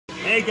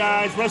Hey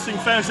guys, wrestling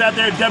fans out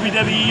there,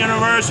 WWE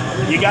Universe,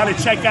 you gotta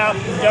check out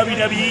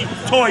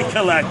WWE Toy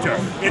Collector.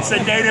 It's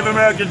the Native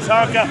American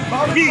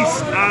Tonka.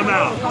 Peace, I'm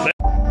out.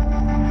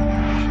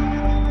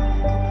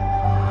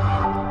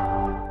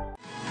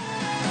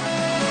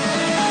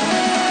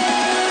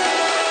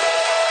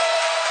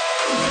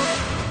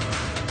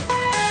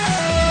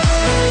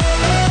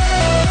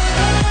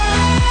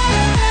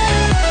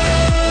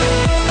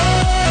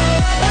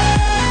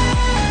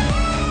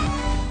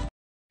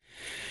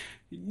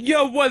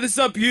 Yo, what is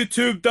up,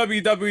 YouTube?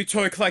 WWE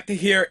Toy Collector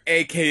here,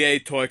 aka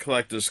Toy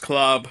Collectors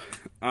Club.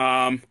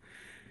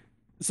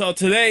 So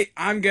today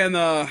I'm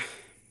gonna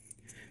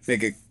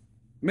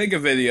make a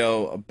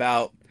video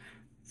about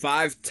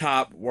 5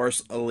 top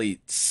worst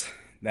elites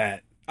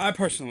that I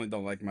personally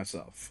don't like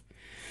myself.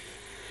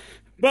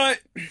 But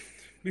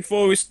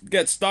before we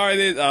get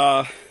started,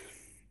 I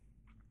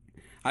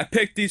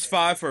picked these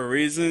 5 for a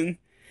reason,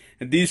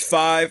 and these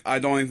 5 I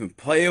don't even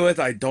play with,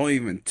 I don't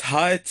even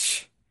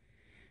touch.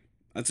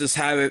 I just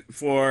have it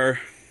for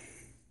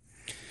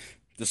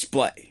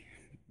display.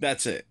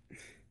 That's it.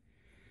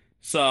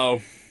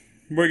 So,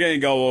 we're going to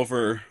go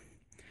over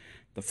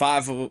the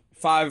five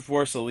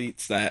worst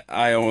elites that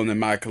I own in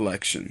my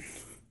collection.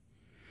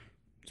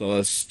 So,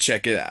 let's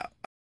check it out.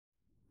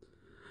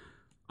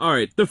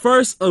 Alright, the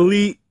first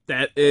elite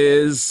that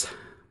is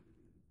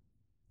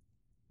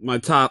my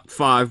top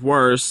 5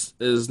 worst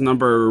is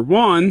number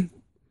 1.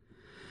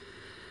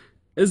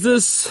 Is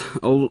this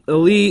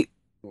elite?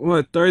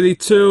 What,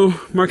 32?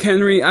 Mark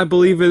Henry, I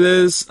believe it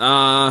is.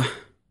 The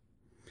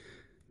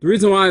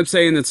reason why I'm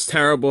saying it's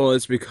terrible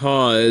is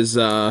because,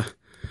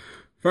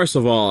 first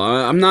of all,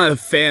 I'm not a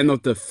fan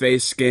of the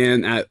face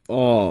scan at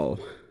all.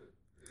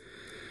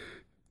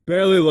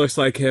 Barely looks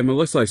like him. It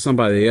looks like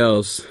somebody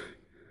else.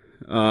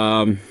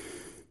 That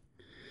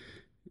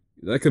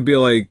could be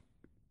like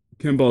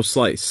Kimbo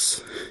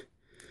Slice.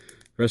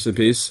 Rest in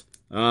peace.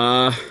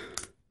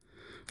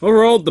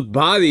 Overall, the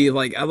body,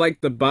 I like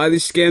the body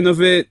scan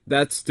of it.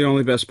 That's the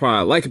only best part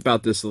I like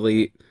about this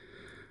elite.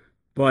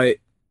 But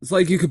it's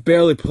like you could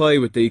barely play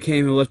with it. You can't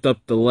even lift up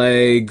the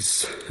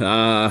legs.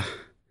 The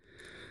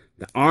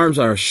arms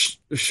are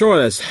short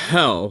as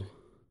hell.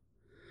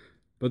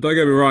 But don't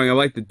get me wrong, I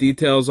like the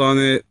details on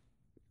it.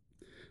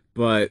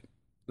 But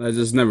I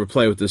just never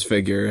play with this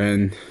figure.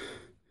 And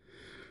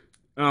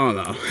I don't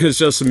know. It's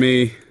just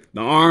me.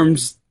 The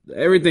arms,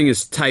 everything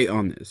is tight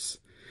on this.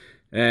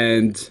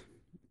 And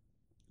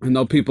I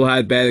know people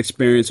had bad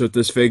experience with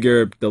this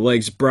figure. The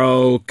legs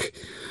broke,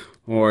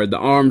 or the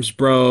arms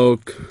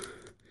broke.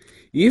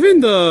 Even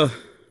the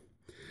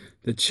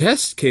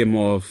chest came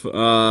off.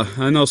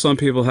 I know some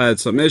people had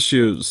some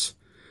issues,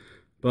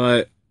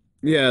 but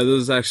yeah,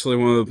 this is actually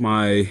one of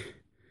my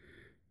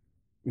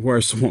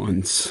worst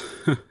ones.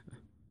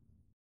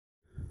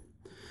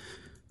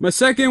 My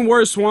second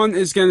worst one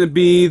is going to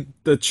be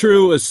the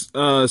true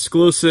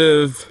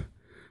exclusive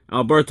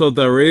Alberto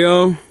Del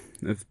Rio,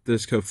 if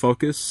this could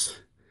focus.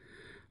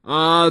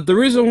 The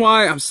reason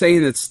why I'm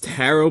saying it's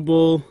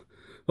terrible,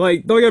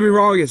 don't get me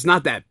wrong, it's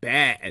not that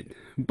bad,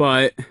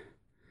 but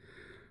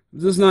I'm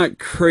just not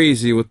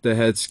crazy with the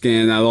head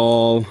scan at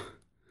all.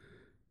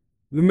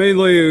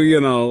 Mainly,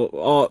 you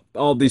know,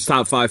 all these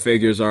top 5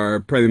 figures are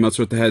pretty much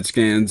with the head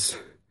scans.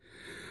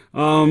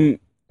 Body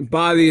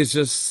is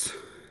just,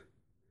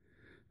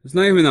 it's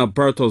not even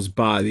Alberto's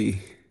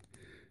body.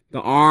 The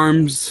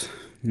arms,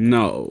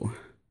 no.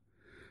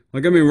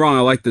 Don't get me wrong,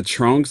 I like the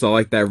trunks, I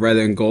like that red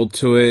and gold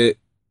to it.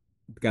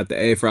 Got the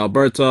A for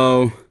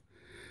Alberto,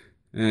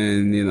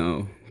 and, you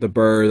know, the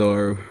bird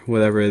or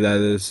whatever that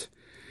is.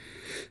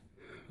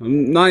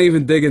 I'm not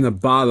even digging the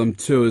bottom,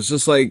 too. It's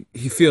just like,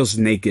 he feels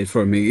naked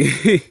for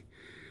me.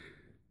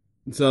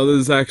 So this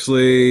is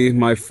actually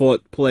my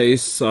 4th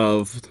place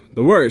of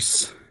the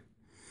worst.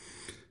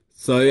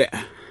 So,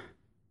 yeah.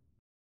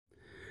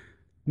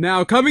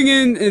 Now, coming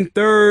in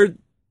 3rd,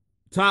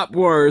 top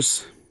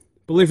worst,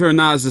 believe it or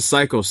not, is the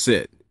Psycho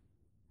Sid.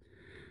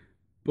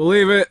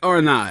 Believe it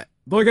or not.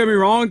 Don't get me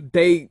wrong,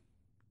 they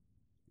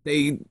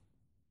did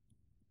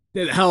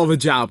a hell of a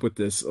job with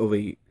this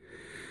elite.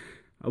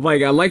 I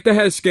like the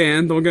head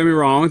scan, don't get me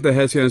wrong, the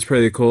head scan is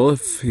pretty cool.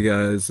 If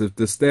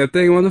this damn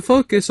thing want to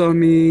focus on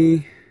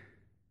me.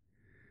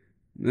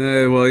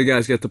 Well, you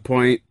guys get the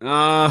point.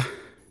 Not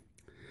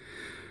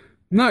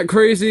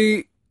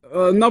crazy.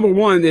 Number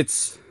 1,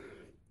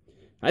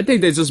 I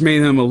think they just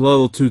made him a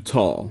little too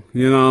tall,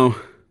 you know?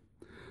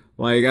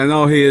 I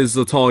know he is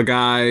a tall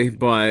guy,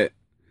 but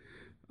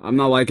I'm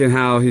not liking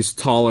how he's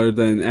taller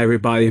than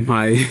everybody in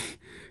my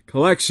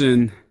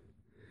collection.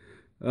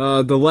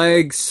 The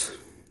legs,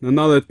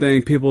 another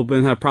thing people have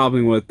been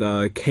problem with,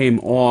 came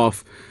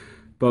off,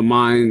 but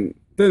mine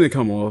didn't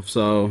come off,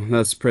 so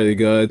that's pretty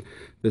good.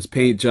 This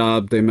paint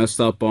job they messed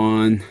up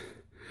on.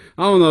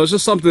 I don't know, it's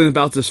just something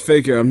about this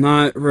figure I'm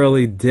not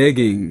really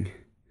digging.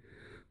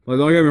 Don't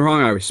get me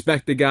wrong, I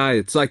respect the guy,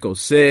 it's Psycho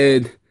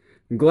Sid.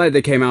 I'm glad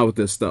they came out with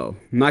this, though.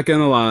 I'm not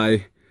gonna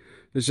lie,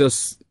 it's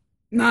just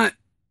not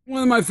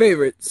one of my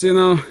favorites, you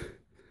know?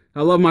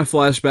 I love my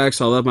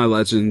flashbacks, I love my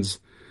legends,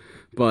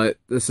 but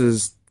this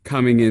is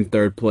coming in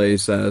third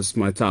place as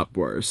my top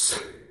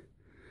worst.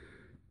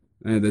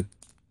 And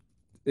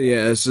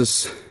yeah, it's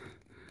just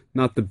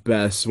not the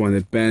best when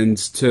it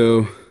bends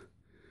too.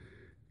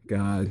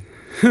 God.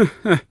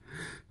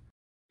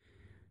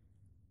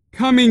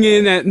 Coming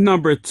in at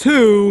number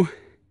 2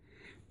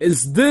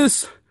 is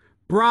this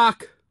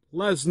Brock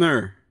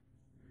Lesnar.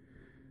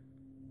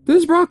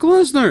 This Brock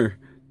Lesnar.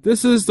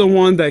 This is the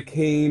one that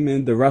came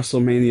in the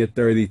WrestleMania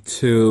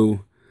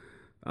 32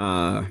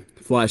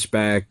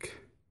 flashback.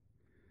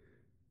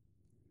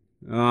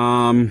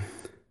 I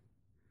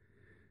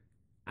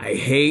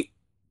hate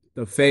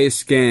the face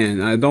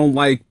scan. I don't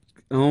like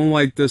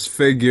this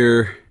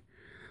figure.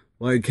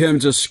 Like him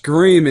just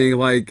screaming.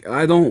 Like,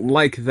 I don't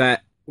like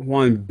that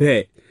one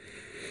bit.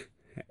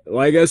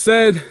 Like I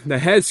said, the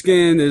head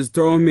scan is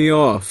throwing me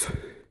off.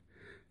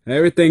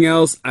 Everything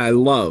else I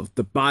love.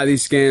 The body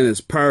scan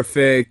is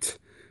perfect.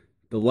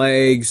 The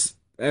legs,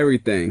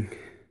 everything.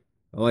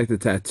 I like the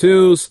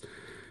tattoos.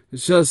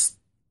 It's just,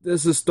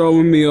 this is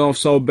throwing me off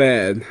so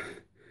bad.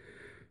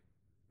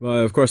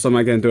 But of course I'm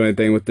not going to do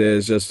anything with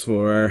this, just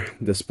for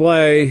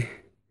display.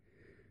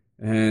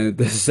 And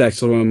this is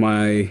actually one of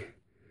my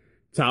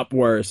top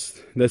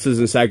worst. This is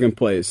in second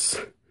place.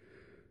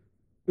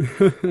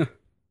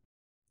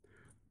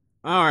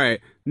 Alright,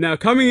 now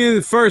coming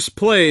in first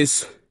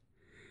place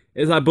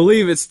is, I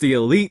believe it's the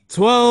Elite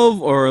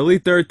 12 or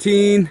Elite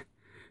 13,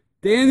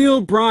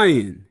 Daniel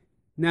Bryan.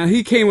 Now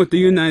he came with the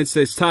United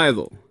States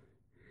title.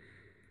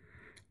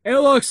 It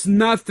looks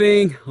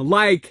nothing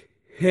like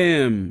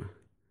him.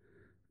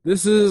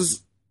 This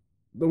is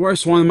the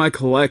worst one in my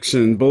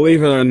collection,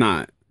 believe it or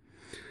not.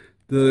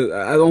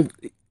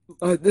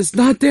 It's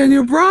not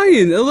Daniel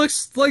Bryan. It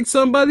looks like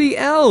somebody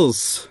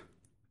else.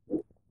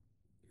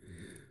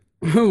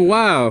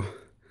 Wow.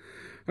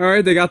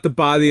 Alright, they got the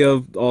body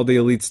of all the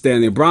Elite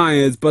Daniel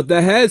Bryans, but the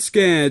head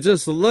scan,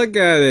 just look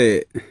at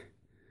it.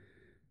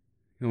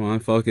 Come on,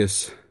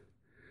 focus.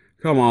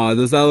 Come on,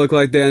 does that look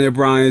like Daniel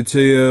Bryan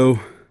to you?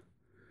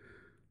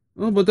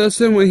 Oh, but that's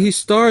him when he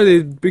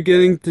started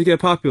beginning to get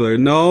popular.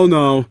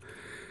 No.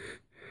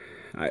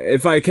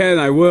 If I can,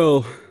 I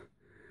will.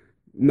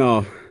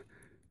 No.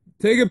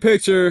 Take a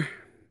picture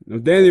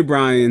of Daniel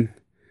Bryan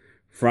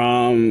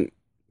from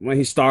when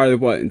he started,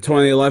 what, in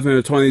 2011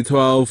 or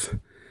 2012,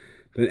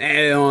 then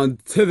add it on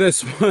to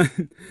this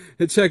one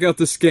and check out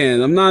the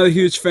scan. I'm not a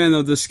huge fan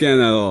of the scan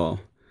at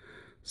all.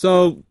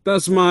 So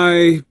that's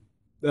my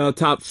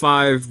top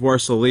 5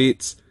 worst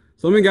elites.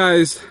 So let me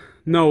guys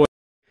know what.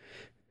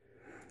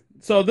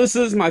 So this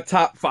is my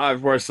top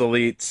 5 worst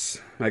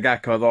elites. I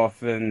got cut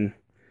off in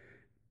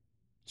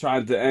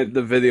trying to end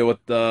the video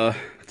with the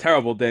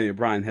terrible Daniel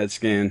Bryan head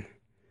scan.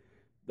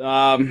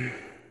 Let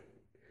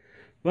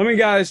me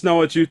guys know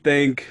what you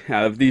think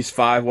out of these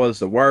 5 was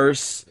the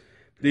worst.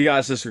 Do you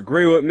guys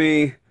disagree with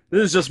me?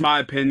 This is just my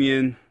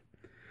opinion.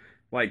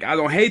 Like, I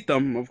don't hate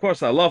them. Of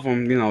course, I love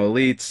them. You know,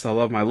 elites. I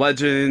love my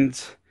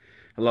legends.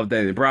 I love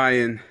Daniel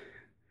Bryan.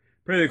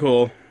 Pretty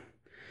cool.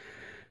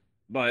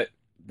 But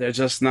they're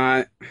just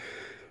not...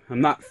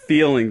 I'm not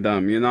feeling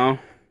them, you know?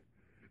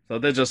 So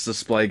they're just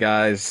display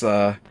guys.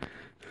 Oh,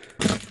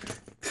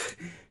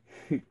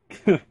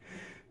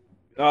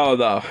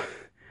 no.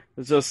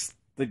 It's just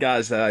the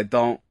guys that I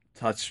don't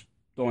touch,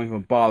 don't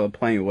even bother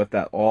playing with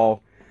at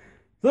all.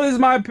 So this is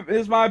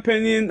my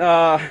opinion.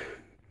 Let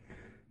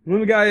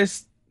me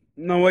guys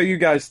know what you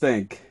guys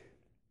think.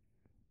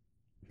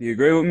 Do you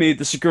agree with me?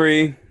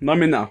 Disagree? Let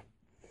me know.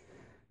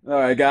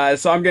 Alright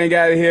guys, so I'm gonna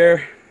get out of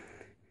here.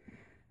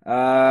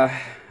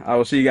 I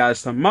will see you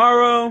guys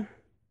tomorrow.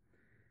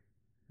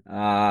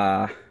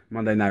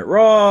 Monday Night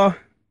Raw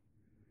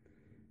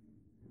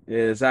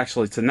is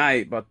actually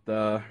tonight, but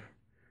the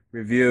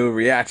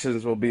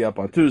reactions will be up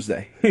on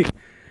Tuesday.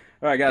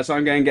 Alright guys, so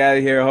I'm gonna get out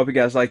of here. I hope you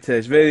guys liked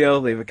today's video.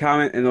 Leave a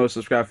comment and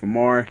subscribe for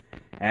more.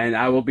 And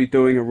I will be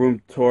doing a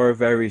room tour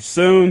very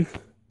soon.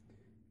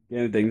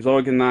 Getting things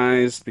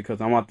organized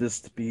because I want this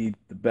to be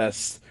the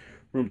best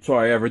room tour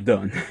I ever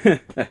done.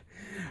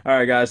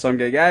 Alright guys, so I'm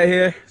gonna get out of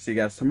here. See you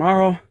guys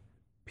tomorrow.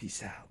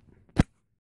 Peace out.